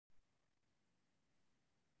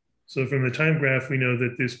So from the time graph, we know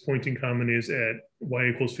that this point in common is at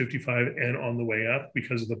y = 55 and on the way up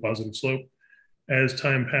because of the positive slope. As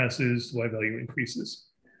time passes, the y value increases.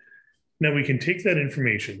 Now we can take that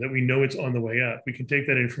information that we know it's on the way up. We can take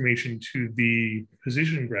that information to the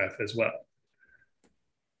position graph as well.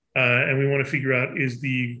 And we want to figure out, is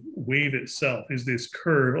the wave itself, is this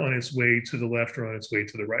curve on its way to the left or on its way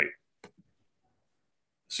to the right?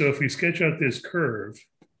 So if we sketch out this curve,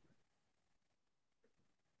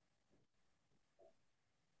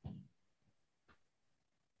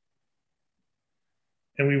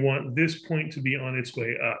 and we want this point to be on its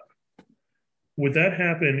way up, would that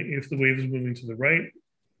happen if the wave is moving to the right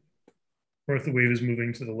or if the wave is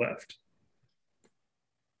moving to the left?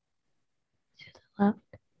 To the left.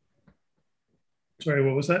 Sorry,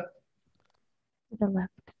 what was that? To the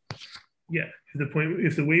left. Yeah,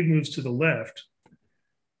 if the wave moves to the left,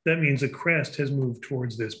 that means the crest has moved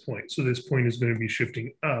towards this point. So this point is going to be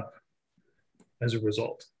shifting up as a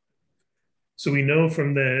result. So we know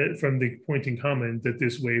from the point in common that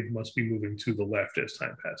this wave must be moving to the left as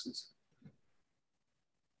time passes.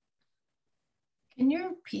 Can you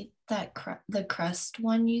repeat that the crest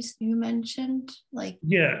one you mentioned?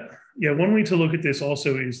 Yeah. One way to look at this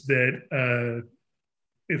also is that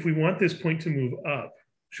if we want this point to move up,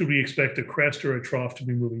 should we expect a crest or a trough to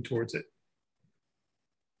be moving towards it?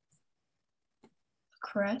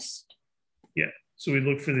 Crest? Yeah. So we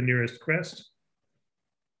look for the nearest crest.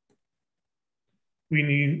 We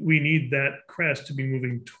need that crest to be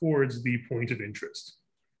moving towards the point of interest.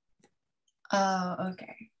 Oh,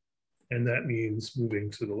 okay. And that means moving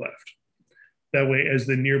to the left. That way, as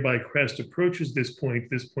the nearby crest approaches this point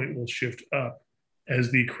will shift up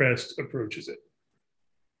as the crest approaches it.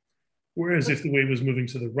 Whereas if the wave was moving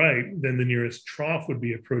to the right, then the nearest trough would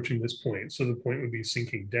be approaching this point. So the point would be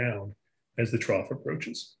sinking down as the trough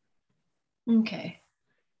approaches. Okay.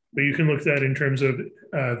 But you can look at that in terms of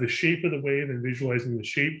the shape of the wave and visualizing the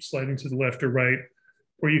shape sliding to the left or right,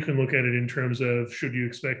 or you can look at it in terms of, should you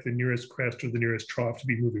expect the nearest crest or the nearest trough to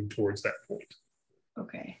be moving towards that point?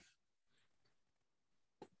 Okay.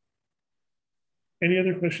 Any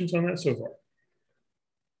other questions on that so far?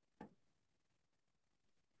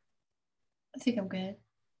 I think I'm good.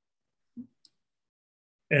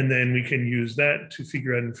 And then we can use that to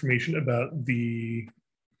figure out information about the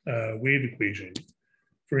wave equation.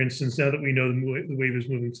 For instance, now that we know the wave is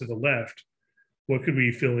moving to the left, what could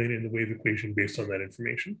we fill in the wave equation based on that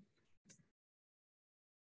information?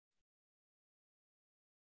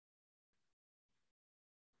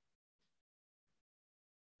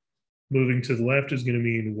 Moving to the left is going to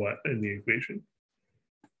mean what in the equation?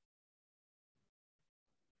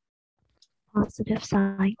 Positive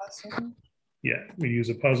sign. Yeah, we use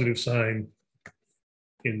a positive sign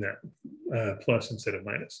in that plus instead of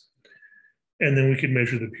minus. And then we could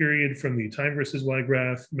measure the period from the time versus y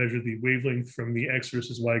graph, measure the wavelength from the x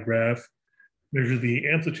versus y graph, measure the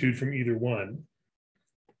amplitude from either one.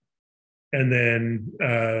 And then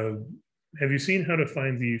have you seen how to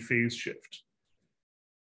find the phase shift?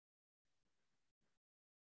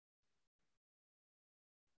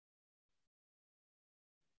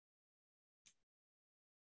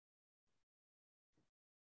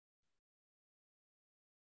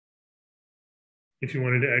 If you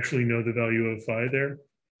wanted to actually know the value of phi there.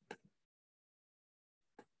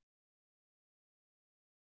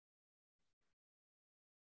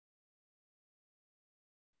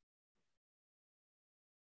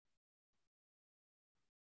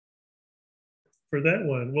 For that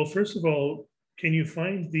one, well, first of all, can you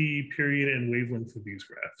find the period and wavelength of these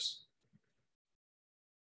graphs?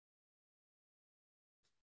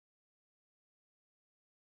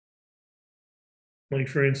 Like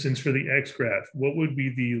for instance, for the X graph, what would be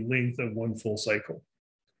the length of one full cycle?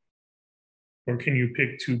 Or can you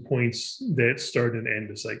pick 2 points that start and end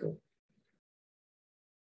a cycle?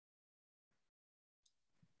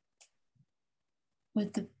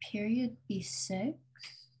 Would the period be 6?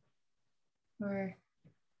 Or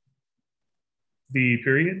the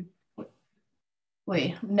period?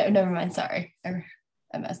 Wait, no, never mind. Sorry,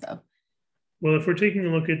 I messed up. Well, if we're taking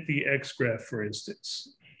a look at the X graph, for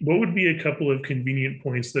instance, what would be a couple of convenient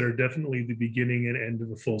points that are definitely the beginning and end of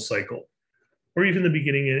a full cycle, or even the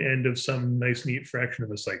beginning and end of some nice, neat fraction of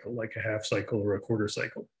a cycle, like a half cycle or a quarter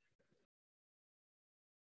cycle?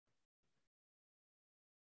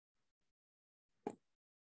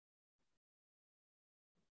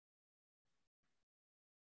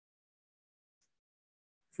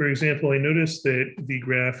 For example, I noticed that the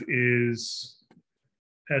graph is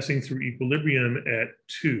passing through equilibrium at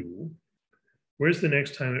 2. Where's the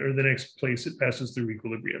next time or the next place it passes through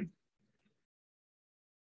equilibrium?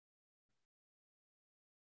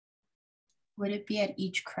 would it be at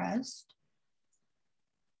each crest?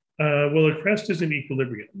 Well, a crest is in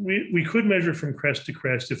equilibrium. We could measure from crest to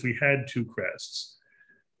crest if we had two crests,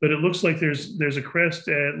 but it looks like there's a crest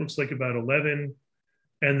at, looks like about 11,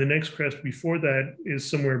 and the next crest before that is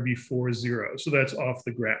somewhere before 0. So that's off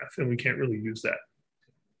the graph, and we can't really use that.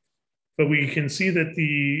 But we can see that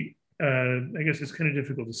I guess it's kind of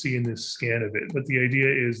difficult to see in this scan of it, but the idea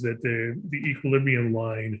is that the equilibrium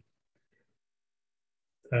line,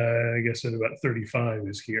 I guess at about 35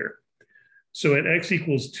 is here. So at x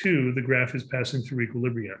equals 2, the graph is passing through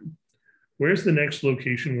equilibrium. Where's the next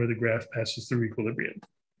location where the graph passes through equilibrium?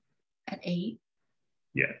 At 8?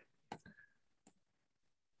 Yeah.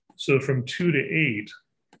 So from 2 to 8,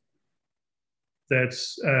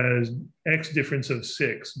 that's x difference of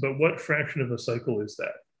 6. But what fraction of a cycle is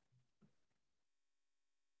that?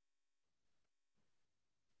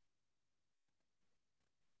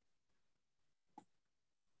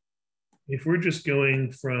 If we're just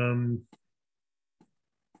going from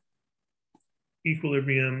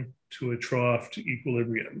equilibrium to a trough to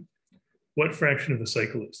equilibrium, what fraction of a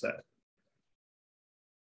cycle is that?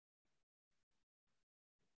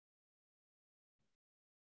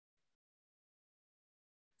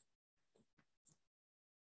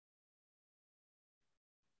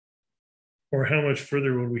 Or how much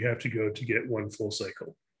further would we have to go to get one full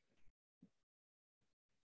cycle?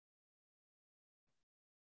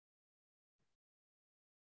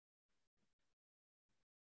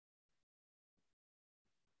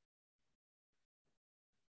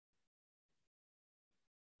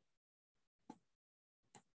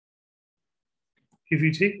 If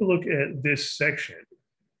you take a look at this section,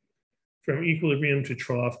 from equilibrium to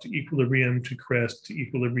trough to equilibrium to crest to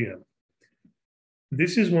equilibrium,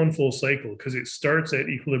 this is one full cycle because it starts at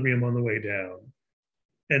equilibrium on the way down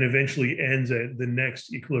and eventually ends at the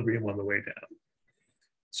next equilibrium on the way down.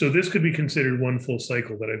 So this could be considered one full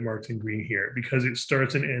cycle that I've marked in green here because it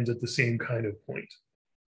starts and ends at the same kind of point.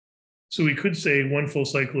 So we could say one full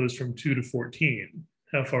cycle is from 2 to 14.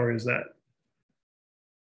 How far is that?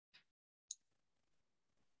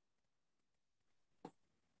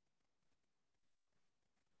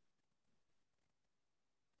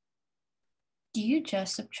 Do you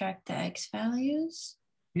just subtract the x values?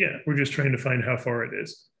 Yeah, we're just trying to find how far it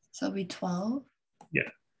is. So it'll be 12? Yeah.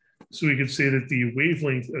 So we could say that the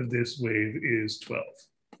wavelength of this wave is 12.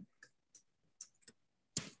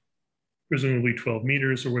 Presumably 12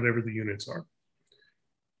 meters or whatever the units are.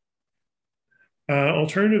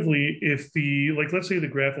 Alternatively, if let's say the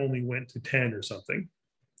graph only went to 10 or something,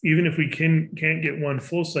 even if we can't get one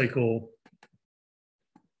full cycle,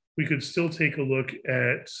 we could still take a look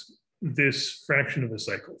at this fraction of a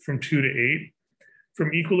cycle from 2 to 8.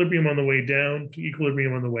 From equilibrium on the way down to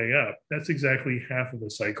equilibrium on the way up, that's exactly half of a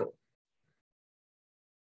cycle.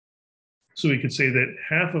 So we could say that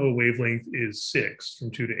half of a wavelength is 6 from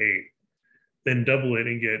 2 to 8, then double it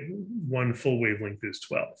and get one full wavelength is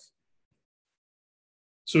 12.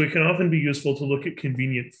 So it can often be useful to look at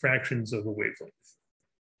convenient fractions of a wavelength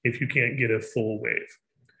if you can't get a full wave.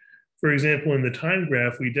 For example, in the time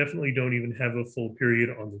graph, we definitely don't even have a full period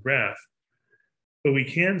on the graph, but we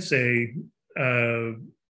can say, for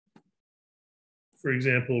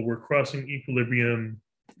example, we're crossing equilibrium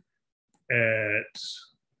at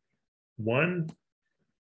 1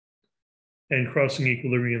 and crossing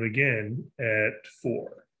equilibrium again at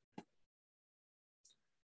 4.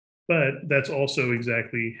 But that's also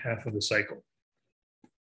exactly half of the cycle.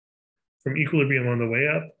 From equilibrium on the way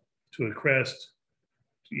up to a crest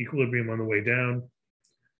to equilibrium on the way down,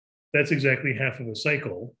 that's exactly half of a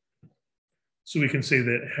cycle. So we can say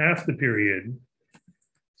that half the period,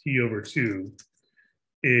 t over 2,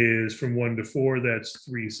 is from 1 to 4, that's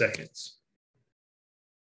 3 seconds.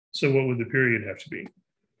 So what would the period have to be?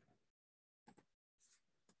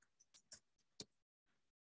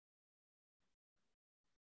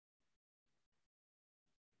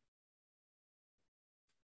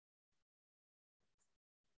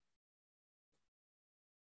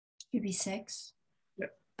 It'd be 6. Yeah.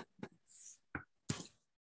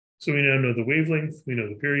 So we now know the wavelength, we know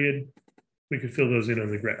the period. We could fill those in on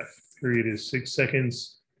the graph. Period is 6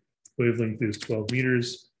 seconds. Wavelength is 12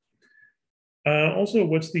 meters. Also,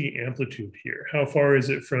 what's the amplitude here? How far is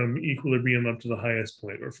it from equilibrium up to the highest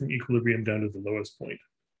point or from equilibrium down to the lowest point?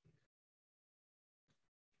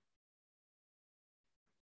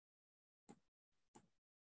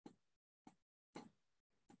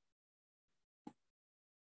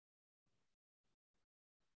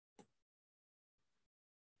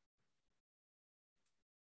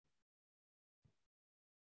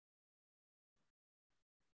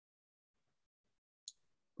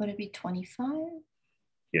 Would it be 25?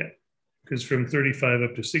 Yeah. because from 35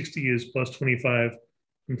 up to 60 is plus 25,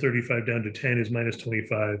 from 35 down to 10 is minus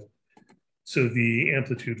 25. So the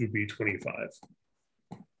amplitude would be 25.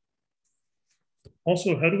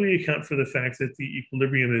 Also, how do we account for the fact that the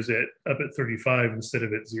equilibrium is up at 35 instead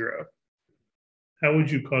of at 0? How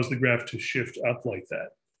would you cause the graph to shift up like that?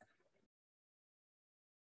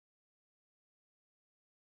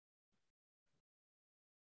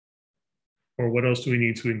 Or what else do we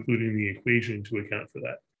need to include in the equation to account for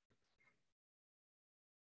that?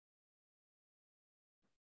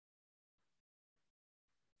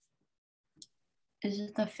 Is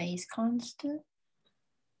it the phase constant?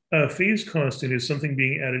 Phase constant is something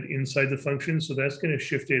being added inside the function, so that's going to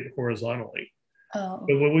shift it horizontally. Oh,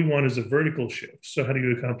 But what we want is a vertical shift. So how do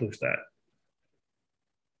you accomplish that?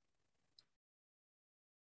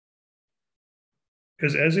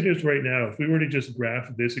 Because as it is right now, if we were to just graph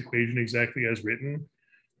this equation exactly as written,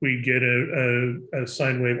 we get a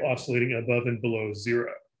sine wave oscillating above and below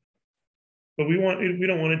 0. But we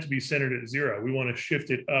don't want it to be centered at 0. We want to shift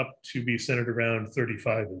it up to be centered around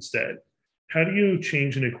 35 instead. How do you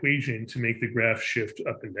change an equation to make the graph shift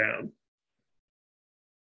up and down?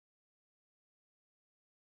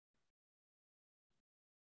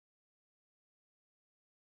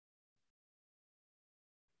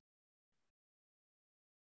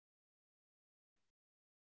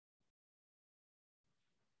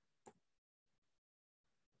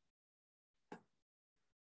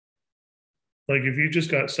 Like if you just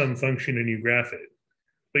got some function and you graph it,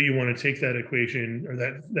 but you want to take that equation or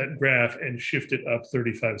that graph and shift it up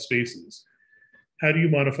 35 spaces, how do you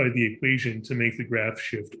modify the equation to make the graph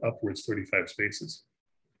shift upwards 35 spaces?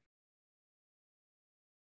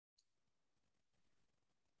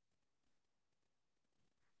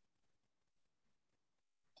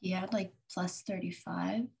 you had like plus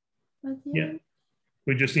 35 at the Yeah. end?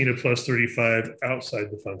 We just need a plus 35 outside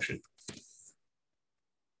the function.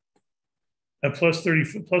 A plus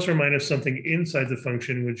or minus something inside the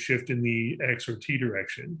function would shift in the x or t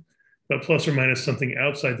direction, but plus or minus something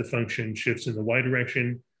outside the function shifts in the y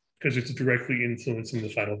direction because it's directly influencing the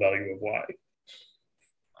final value of y.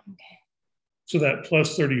 Okay. So that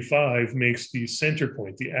plus 35 makes the center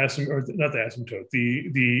point, the asymptote, or not the asymptote,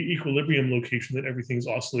 the equilibrium location that everything's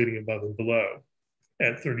oscillating above and below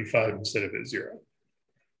at 35 instead of at 0.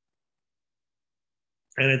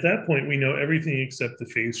 And at that point, we know everything except the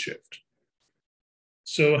phase shift.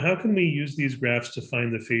 So how can we use these graphs to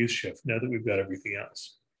find the phase shift now that we've got everything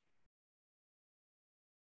else?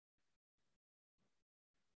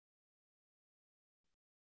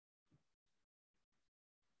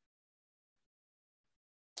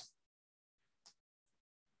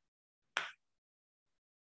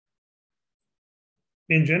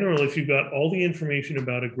 In general, if you've got all the information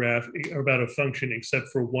about a graph or about a function except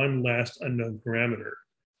for one last unknown parameter,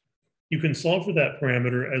 you can solve for that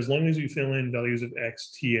parameter as long as you fill in values of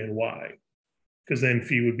x, t, and y, because then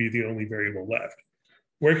phi would be the only variable left.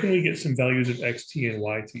 Where can we get some values of x, t, and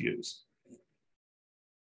y to use?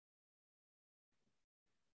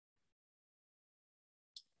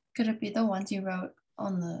 Could it be the ones you wrote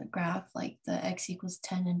on the graph, like the x equals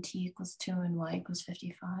 10 and t equals 2 and y equals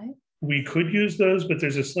 55? We could use those, but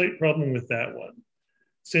there's a slight problem with that one.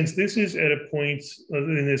 Since this is at a point,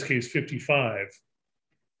 in this case, 55,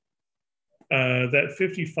 that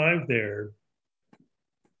 55 there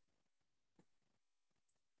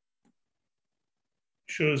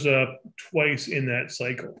shows up twice in that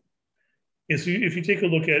cycle. And so if you take a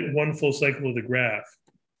look at one full cycle of the graph,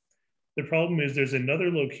 the problem is there's another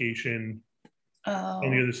location on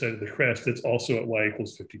the other side of the crest that's also at y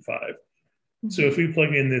equals 55. So if we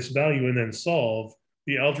plug in this value and then solve,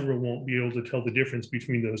 the algebra won't be able to tell the difference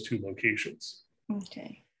between those two locations.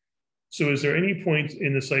 Okay. So is there any point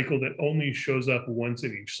in the cycle that only shows up once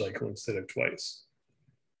in each cycle instead of twice?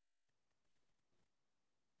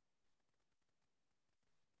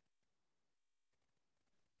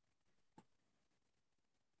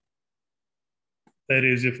 That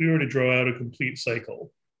is, if we were to draw out a complete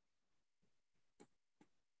cycle.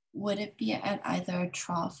 Would it be at either a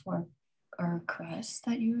trough or crest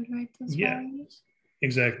that you would write those values?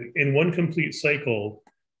 Exactly. In one complete cycle,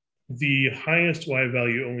 the highest y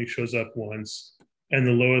value only shows up once, and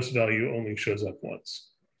the lowest value only shows up once.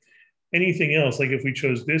 Anything else, like if we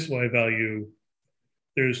chose this y value,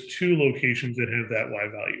 there's two locations that have that y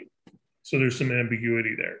value. So there's some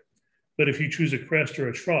ambiguity there. But if you choose a crest or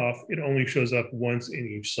a trough, it only shows up once in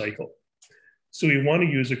each cycle. So we want to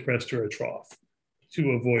use a crest or a trough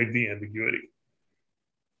to avoid the ambiguity.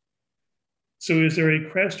 So is there a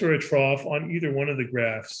crest or a trough on either one of the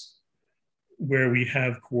graphs where we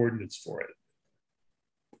have coordinates for it?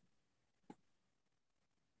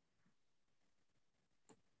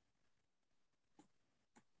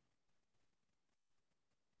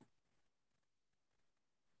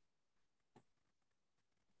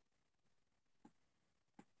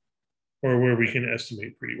 or where we can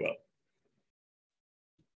estimate pretty well.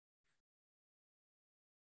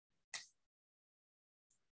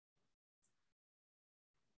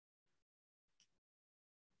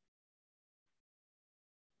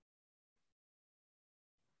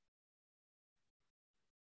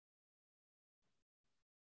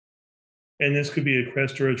 And this could be a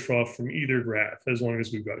crest or a trough from either graph, as long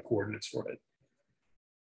as we've got coordinates for it.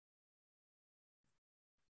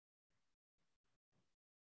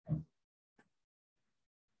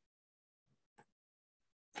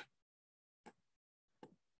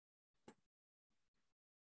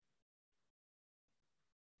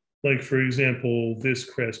 Like, for example, this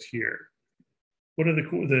crest here. What are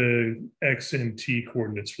the X and T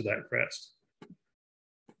coordinates for that crest?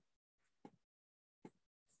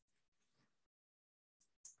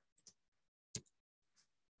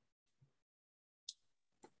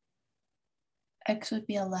 X would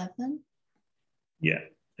be 11. Yeah,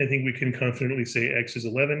 I think we can confidently say X is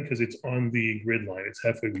 11 because it's on the grid line. It's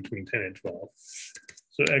halfway between 10 and 12.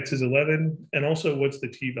 So X is 11. And also, what's the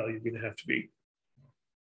T value going to have to be?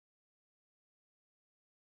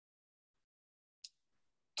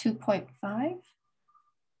 2.5. I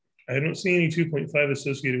don't see any 2.5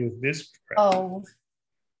 associated with this graph. Oh.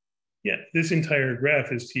 Yeah, this entire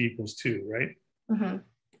graph is T equals 2, right? Mm-hmm.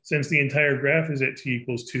 Since the entire graph is at T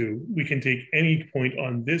equals 2, we can take any point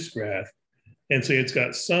on this graph and say it's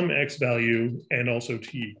got some X value and also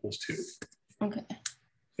T equals 2. Okay.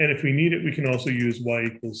 And if we need it, we can also use Y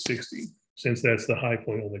equals 60, since that's the high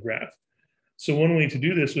point on the graph. So one way to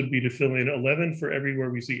do this would be to fill in 11 for everywhere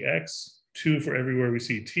we see X, 2 for everywhere we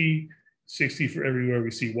see T, 60 for everywhere we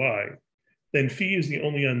see Y. Then phi is the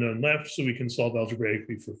only unknown left, so we can solve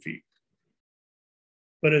algebraically for phi.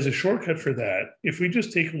 But as a shortcut for that, if we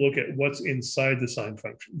just take a look at what's inside the sine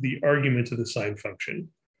function, the argument of the sine function,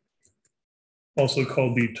 also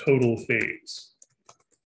called the total phase.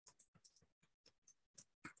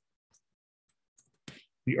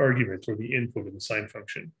 The argument or the input of the sine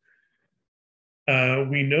function.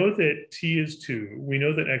 We know that T is 2, we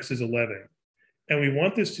know that X is 11, and we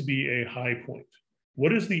want this to be a high point. What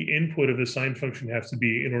does the input of the sine function have to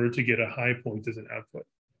be in order to get a high point as an output?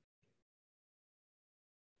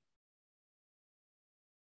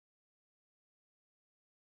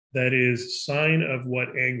 That is, sine of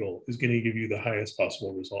what angle is going to give you the highest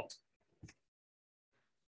possible result?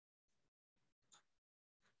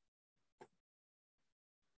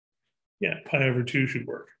 Yeah, pi over 2 should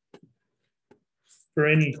work. For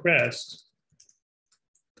any crest,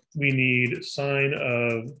 we need sine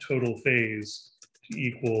of total phase to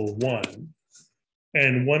equal 1.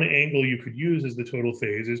 And one angle you could use as the total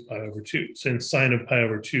phase is pi over 2, since sine of pi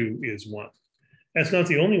over 2 is 1. That's not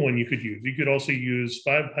the only one you could use. You could also use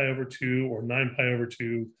 5 pi over 2 or 9 pi over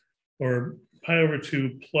 2 or pi over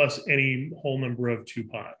 2 plus any whole number of 2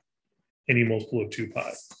 pi, any multiple of 2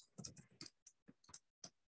 pi.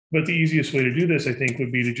 But the easiest way to do this, I think,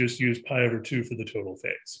 would be to just use pi over 2 for the total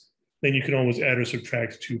phase. Then you can always add or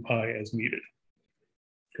subtract 2 pi as needed.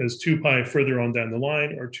 Because 2 pi further on down the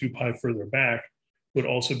line or 2 pi further back would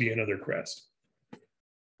also be another crest.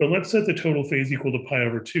 But let's set the total phase equal to pi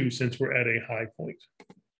over 2 since we're at a high point.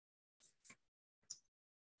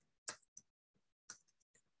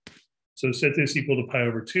 So set this equal to pi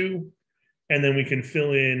over 2, and then we can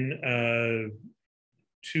fill in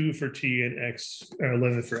 2 for T and X,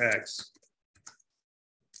 11 for X.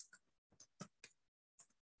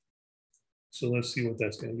 So let's see what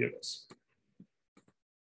that's going to give us.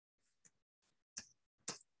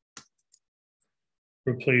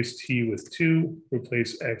 Replace T with 2,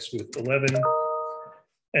 replace X with 11.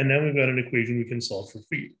 And now we've got an equation we can solve for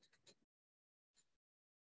phi.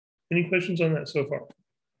 Any questions on that so far?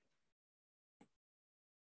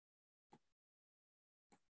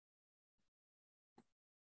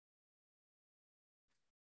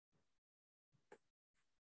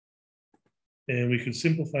 And we could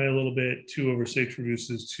simplify a little bit. 2 over 6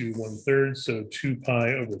 reduces to 1/3, so 2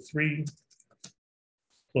 pi over 3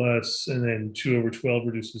 plus, and then 2 over 12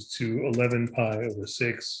 reduces to 11 pi over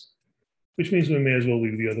 6, which means we may as well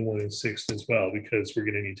leave the other one in sixth as well, because we're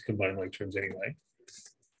going to need to combine like terms anyway.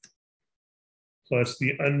 Plus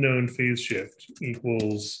the unknown phase shift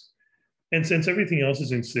equals, and since everything else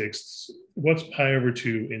is in sixths, what's pi over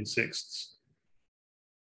 2 in sixths?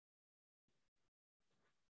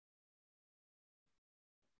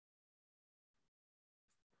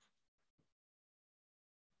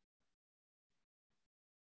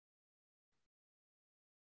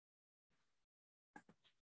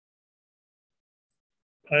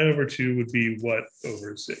 Pi over 2 would be what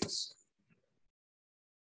over 6?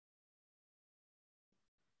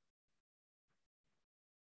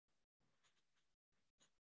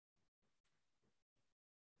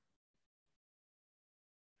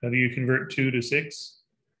 How do you convert 2 to 6?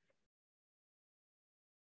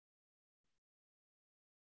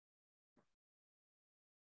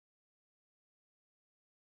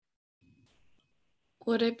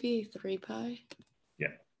 Would it be 3 pi? Yeah,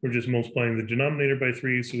 we're just multiplying the denominator by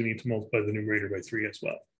 3, so we need to multiply the numerator by 3 as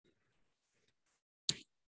well.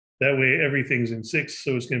 That way everything's in 6,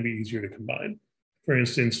 so it's going to be easier to combine. For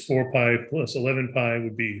instance, 4 pi plus 11 pi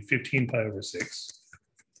would be 15 pi over 6.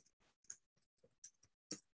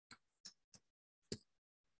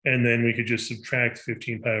 And then we could just subtract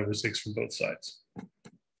 15 pi over 6 from both sides.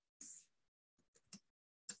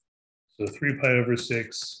 So 3 pi over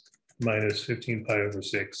 6 minus 15 pi over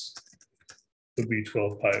 6 would be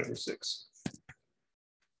 12 pi over 6.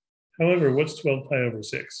 However, what's 12 pi over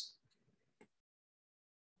 6?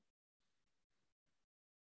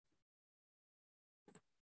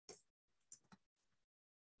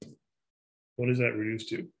 What does that reduce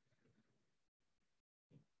to?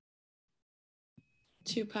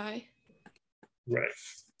 2 pi. Right.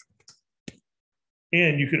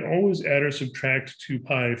 And you can always add or subtract 2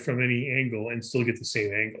 pi from any angle and still get the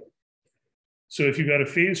same angle. So if you've got a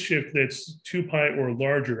phase shift that's 2 pi or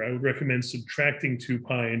larger, I would recommend subtracting 2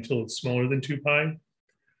 pi until it's smaller than 2 pi.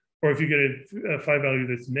 Or if you get a phi value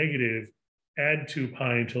that's negative, add 2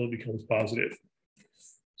 pi until it becomes positive.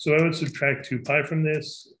 So I would subtract 2 pi from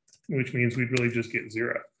this, which means we'd really just get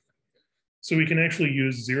 0. So we can actually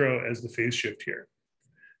use 0 as the phase shift here.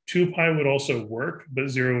 2 pi would also work, but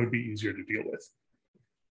 0 would be easier to deal with.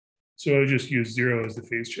 So I would just use 0 as the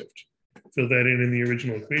phase shift. Fill that in the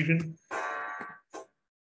original equation.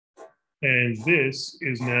 And this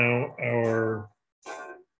is now our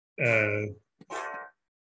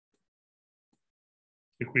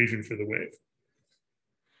equation for the wave.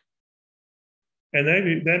 And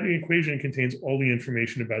that equation contains all the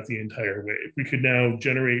information about the entire wave. We could now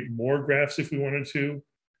generate more graphs if we wanted to.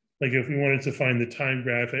 Like if we wanted to find the time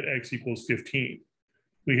graph at x equals 15,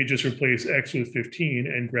 we could just replace x with 15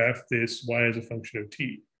 and graph this y as a function of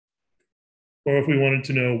t. Or if we wanted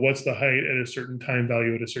to know what's the height at a certain time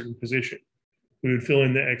value at a certain position, we would fill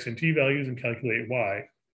in the x and t values and calculate y.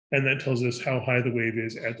 And that tells us how high the wave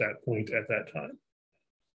is at that point at that time.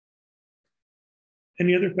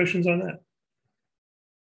 Any other questions on that?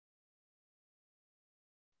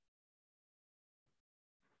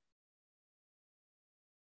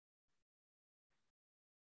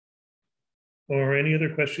 Or any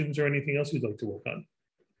other questions or anything else you'd like to work on?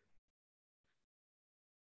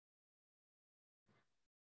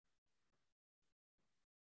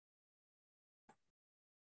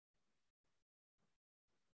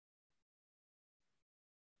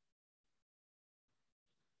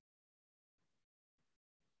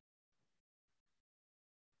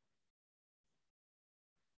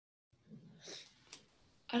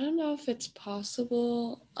 I don't know if it's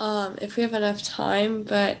possible, if we have enough time,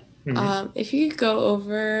 but if you could go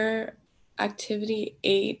over activity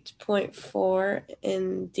 8.4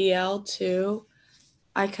 in DL2,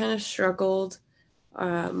 I kind of struggled,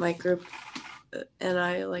 my group and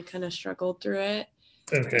I kind of struggled through it.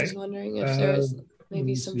 Okay. I was wondering if there was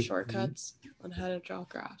maybe some shortcuts on how to draw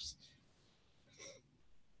graphs.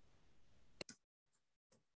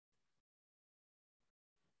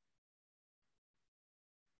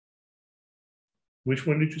 Which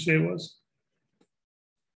one did you say it was?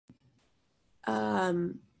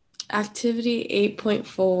 Activity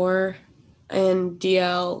 8.4 and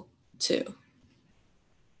DL2.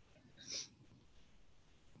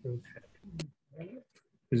 Okay.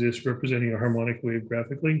 Is this representing a harmonic wave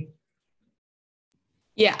graphically?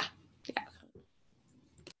 Yeah.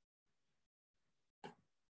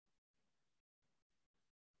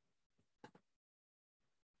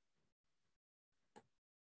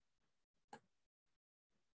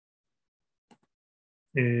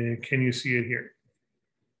 Can you see it here?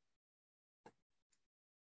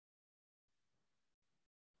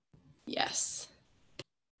 Yes.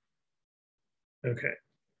 Okay.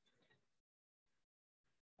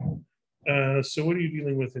 So what are you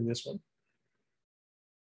dealing with in this one?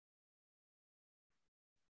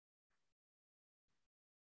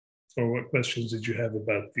 Or what questions did you have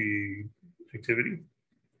about the activity?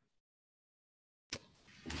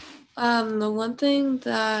 The one thing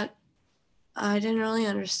that I didn't really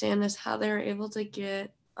understand is how they were able to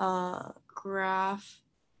get a graph,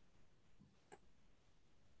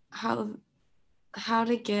 how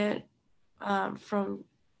to get from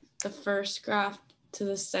the first graph to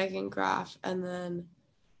the second graph, and then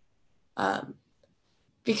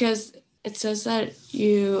because it says that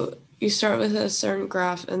you start with a certain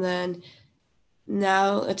graph and then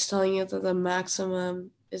now it's telling you that the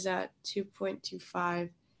maximum is at 2.25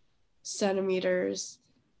 centimeters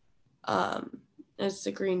It's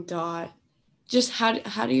the green dot. Just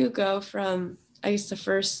how do you go from, I guess, the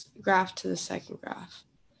first graph to the second graph?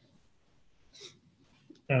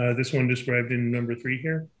 This one described in number 3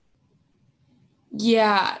 here.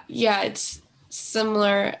 Yeah, it's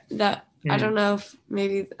similar. That I don't know if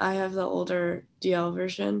maybe I have the older DL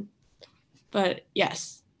version, but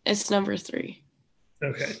yes, it's number 3.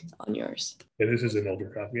 Okay. On yours. Yeah, this is an older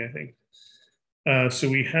copy, I think. So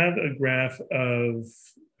we have a graph of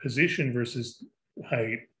position versus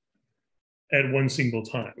height at one single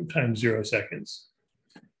time, times 0 seconds.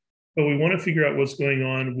 But we want to figure out what's going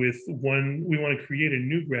on with one. We want to create a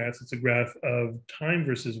new graph. It's a graph of time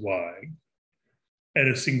versus y at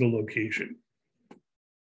a single location,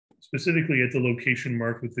 specifically at the location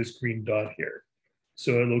marked with this green dot here.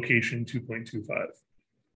 So at location 2.25.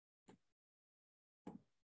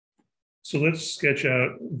 So let's sketch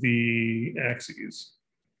out the axes.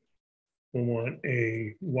 We'll want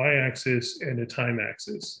a y-axis and a time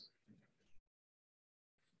axis.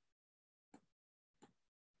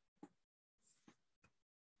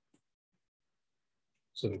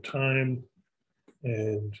 So time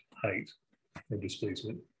and height or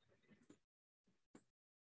displacement.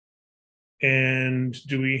 And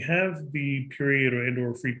do we have the period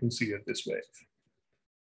or frequency of this wave?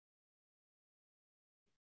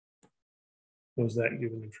 Was that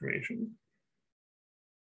given information?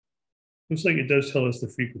 Looks like it does tell us the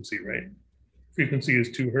frequency, right? Frequency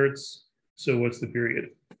is 2 Hertz. So what's the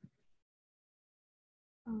period?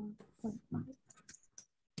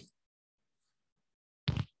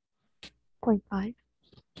 0.5.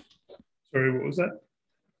 Sorry, what was that?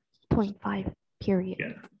 0.5 period.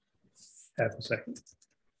 Yeah, half a second.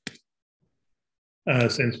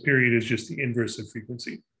 Since period is just the inverse of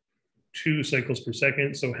frequency. 2 cycles per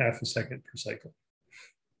second, so half a second per cycle.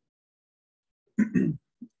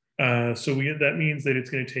 So that means that it's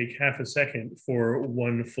going to take half a second for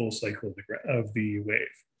one full cycle of the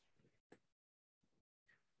wave.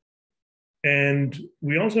 And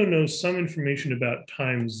we also know some information about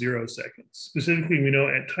time 0 seconds. Specifically, we know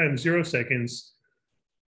at time 0 seconds,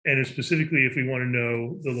 and specifically if we want to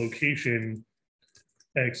know the location,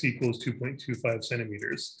 x equals 2.25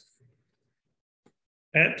 centimeters.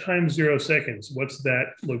 At time 0 seconds, what's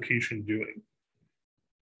that location doing?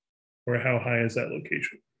 Or how high is that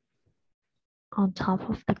location? On top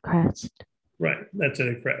of the crest. Right, that's at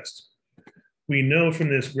a crest. We know from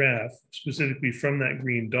this graph, specifically from that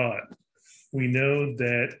green dot, we know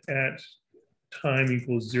that at time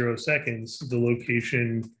equals 0 seconds, the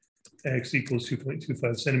location x equals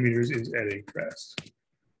 2.25 centimeters is at a crest.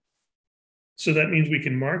 So that means we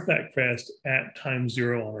can mark that crest at time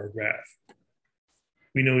 0 on our graph.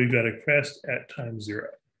 We know we've got a crest at time 0.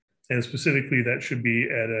 And specifically, that should be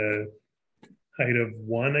at a height of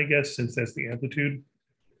 1, I guess, since that's the amplitude.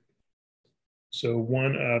 So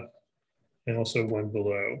 1 up and also 1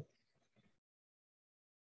 below.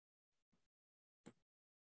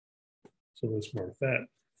 So let's mark that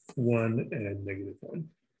 1 and -1.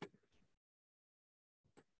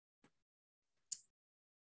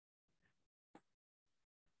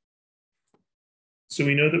 So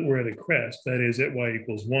we know that we're at a crest, that is at y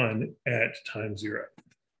equals 1 at time 0.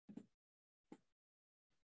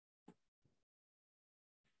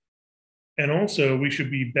 And also we should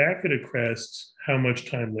be back at a crest how much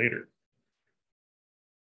time later?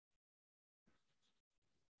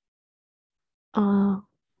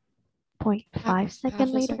 0.5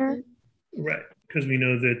 seconds later. Right, because we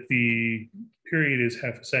know that the period is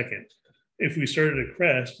half a second. If we start at a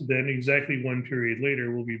crest, then exactly 1 period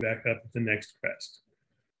later, we'll be back up at the next crest.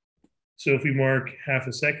 So if we mark half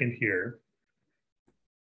a second here,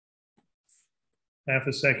 half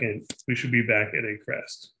a second, we should be back at a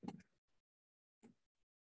crest.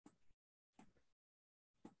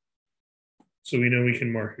 So we know we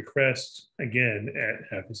can mark a crest again at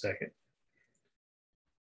half a second.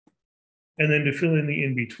 And then to fill in the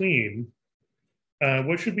in-between,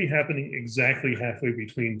 what should be happening exactly halfway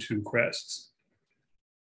between 2 crests?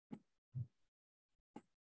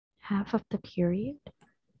 Half of the period.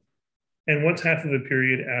 And what's half of the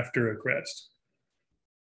period after a crest?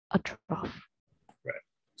 A trough. Right.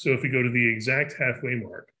 So if we go to the exact halfway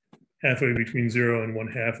mark, halfway between 0 and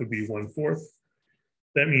 1/2 would be 1/4.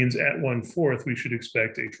 That means at 1/4, we should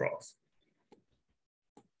expect a trough.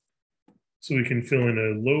 So we can fill in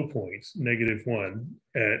a low point, -1,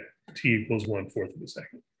 at t equals 1/4 of a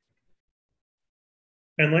second.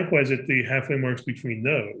 And likewise, at the halfway marks between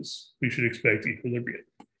those, we should expect equilibrium.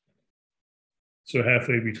 So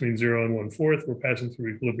halfway between 0 and 1/4, we're passing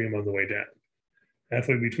through equilibrium on the way down.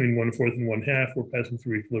 Halfway between 1/4 and 1/2, we're passing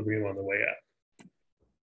through equilibrium on the way up.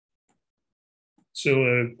 So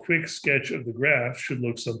a quick sketch of the graph should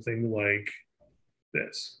look something like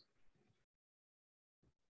this.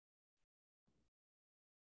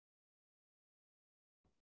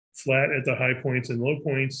 Flat at the high points and low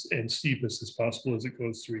points, and steepest as possible as it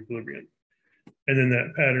goes through equilibrium. And then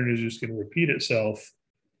that pattern is just going to repeat itself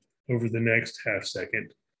over the next half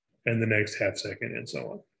second and the next half second and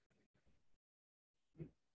so on.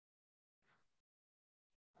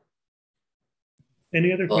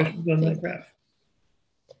 Any other questions on that graph?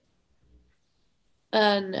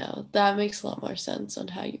 No, that makes a lot more sense on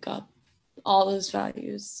how you got all those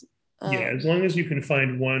values. Yeah, as long as you can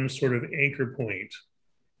find one sort of anchor point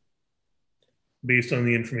based on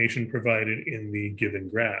the information provided in the given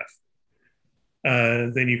graph,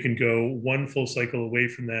 then you can go one full cycle away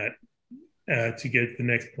from that to get the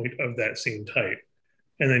next point of that same type,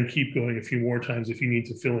 and then keep going a few more times if you need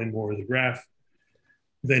to fill in more of the graph.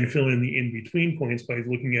 Then fill in the in-between points by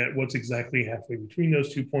looking at what's exactly halfway between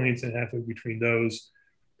those 2 points and halfway between those.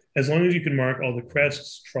 As long as you can mark all the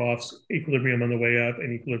crests, troughs, equilibrium on the way up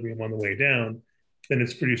and equilibrium on the way down, then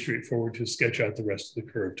it's pretty straightforward to sketch out the rest of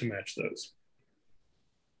the curve to match those.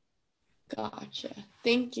 Gotcha.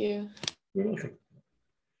 Thank you. You're welcome.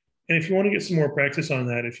 And if you want to get some more practice on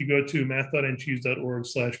that, if you go to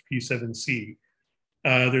math.ncheese.org/P7C,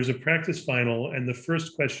 there's a practice final, and the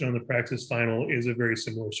first question on the practice final is a very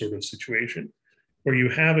similar sort of situation, where you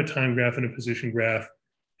have a time graph and a position graph,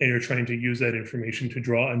 and you're trying to use that information to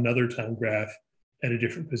draw another time graph at a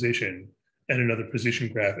different position and another position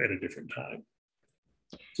graph at a different time.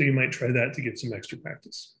 So you might try that to get some extra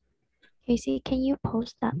practice. Casey, can you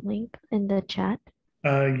post that link in the chat?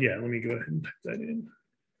 Yeah, let me go ahead and type that in.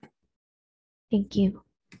 Thank you.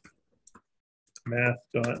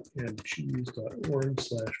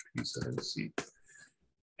 math.ncheese.org/P7C.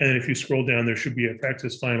 And if you scroll down, there should be a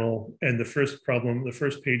practice final. And the first problem, the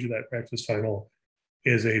first page of that practice final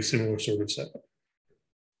is a similar sort of setup.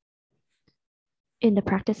 In the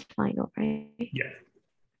practice final, right? Yeah.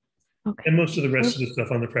 Okay. And most of the rest of the stuff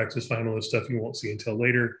on the practice final is stuff you won't see until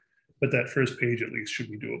later, but that first page at least should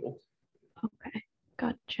be doable. Okay,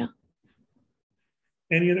 gotcha.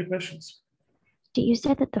 Any other questions? Did you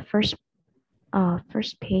say that the first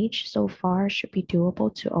page so far should be doable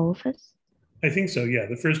to all of us? I think so, yeah.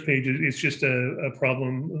 The first page is just a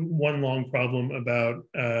problem, one long problem about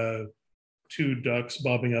two ducks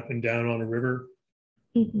bobbing up and down on a river.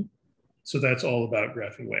 Mm-hmm. So that's all about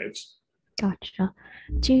graphing waves. Gotcha.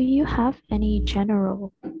 Do you have any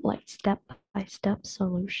general, like, step-by-step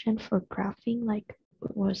solution for graphing? Like,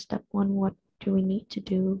 what step one, what do we need to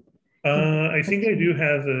do? I think I do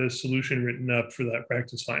have a solution written up for that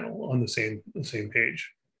practice final on the same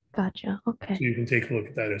page. Gotcha. Okay. So you can take a look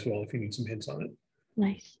at that as well if you need some hints on it.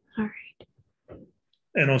 Nice. All right.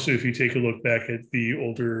 And also, if you take a look back at the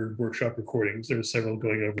older workshop recordings, there's several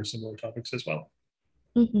going over similar topics as well.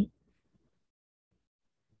 Mm-hmm.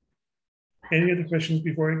 Any other questions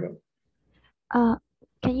before I go?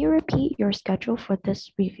 Can you repeat your schedule for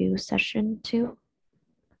this review session too?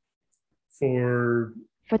 For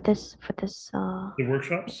this the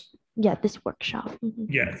workshops? Yeah, this workshop. Mm-hmm.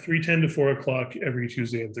 Yeah, 3:10 to 4 o'clock every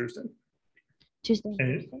Tuesday and Thursday. Tuesday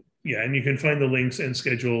and Thursday? Yeah, and you can find the links and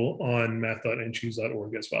schedule on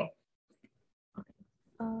math.ncheese.org as well. Okay.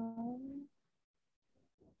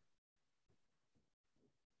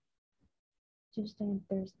 Tuesday and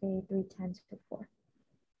Thursday, 3:10 to 4.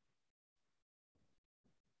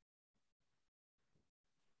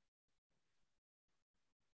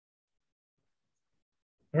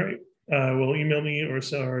 All right. Well, email me or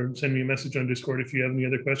send me a message on Discord if you have any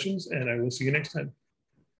other questions, and I will see you next time.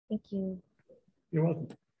 Thank you. You're welcome.